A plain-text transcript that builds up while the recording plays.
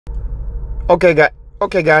Okay,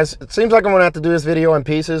 guys, it seems like I'm gonna have to do this video in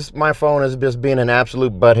pieces. My phone is just being an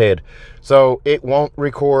absolute butthead, so it won't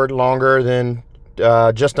record longer than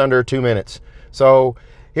just under 2 minutes. So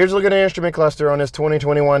here's a look at the instrument cluster on this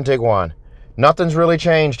 2021 Tiguan. Nothing's really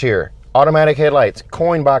changed here. Automatic headlights,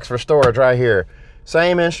 coin box for storage right here.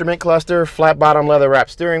 Same instrument cluster, flat bottom leather wrapped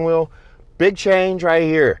steering wheel. Big change right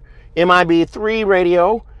here. MIB 3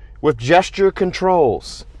 radio with gesture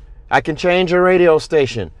controls. I can change a radio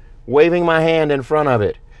station waving my hand in front of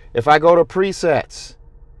it. If I go to presets,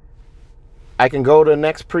 I can go to the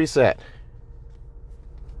next preset.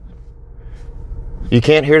 You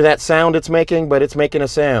can't hear that sound it's making, but it's making a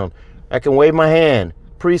sound. I can wave my hand,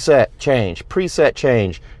 preset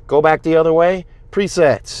change, go back the other way,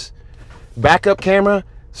 presets. Backup camera,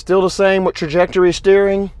 still the same with trajectory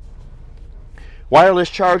steering. Wireless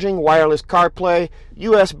charging, wireless CarPlay,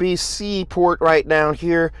 USB-C port right down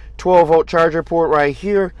here, 12-volt charger port right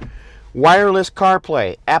here, wireless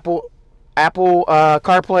CarPlay, Apple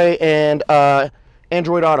CarPlay and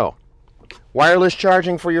Android Auto. Wireless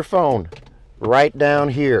charging for your phone right down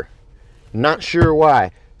here. Not sure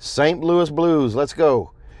why. St. Louis Blues, let's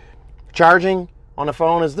go. Charging on the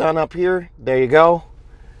phone is done up here. There you go.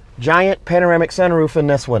 Giant panoramic sunroof in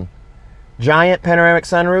this one. Giant panoramic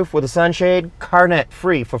sunroof with a sunshade, CarNet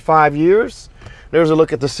free for 5 years. There's a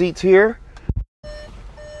look at the seats here.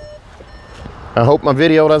 I hope my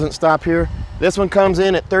video doesn't stop here. This one comes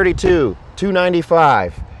in at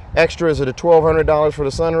 $32,295. Extras at $1,200 for the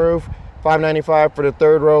sunroof, $595 for the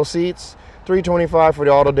third row seats, $325 for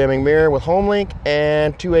the auto dimming mirror with HomeLink,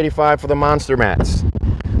 and $285 for the monster mats.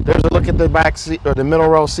 There's a look at the back seat or the middle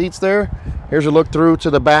row seats there. Here's a look through to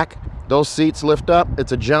the back. Those seats lift up.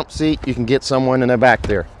 It's a jump seat. You can get someone in the back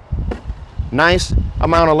there. Nice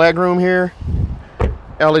amount of leg room here.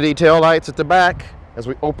 LED tail lights at the back. As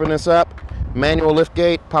we open this up, manual lift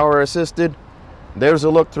gate, power assisted. There's a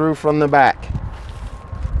look through from the back.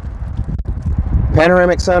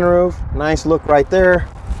 Panoramic sunroof. Nice look right there.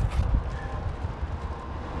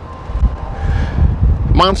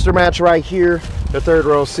 Monster mats right here. The third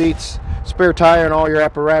row seats. Spare tire and all your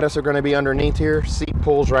apparatus are going to be underneath here. Seat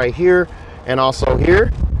pulls right here and also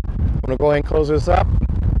here. I'm going to go ahead and close this up.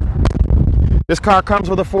 This car comes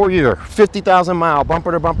with a 4-year, 50,000 mile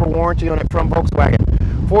bumper to bumper warranty on it from Volkswagen.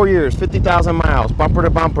 4 years, 50,000 miles, bumper to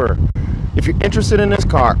bumper. If you're interested in this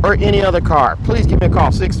car or any other car, please give me a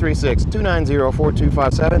call,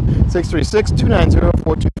 636-290-4257,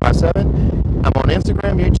 636-290-4257. I'm on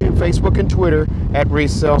Instagram, YouTube, Facebook, and Twitter at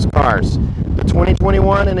Reese Sells Cars. The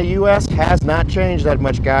 2021 in the US has not changed that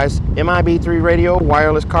much, guys. MIB 3 radio,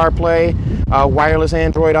 wireless CarPlay, wireless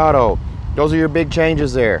Android Auto. Those are your big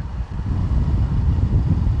changes there.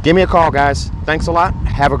 Give me a call, guys. Thanks a lot.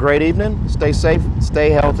 Have a great evening. Stay safe.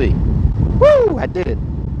 Stay healthy. Woo! I did it.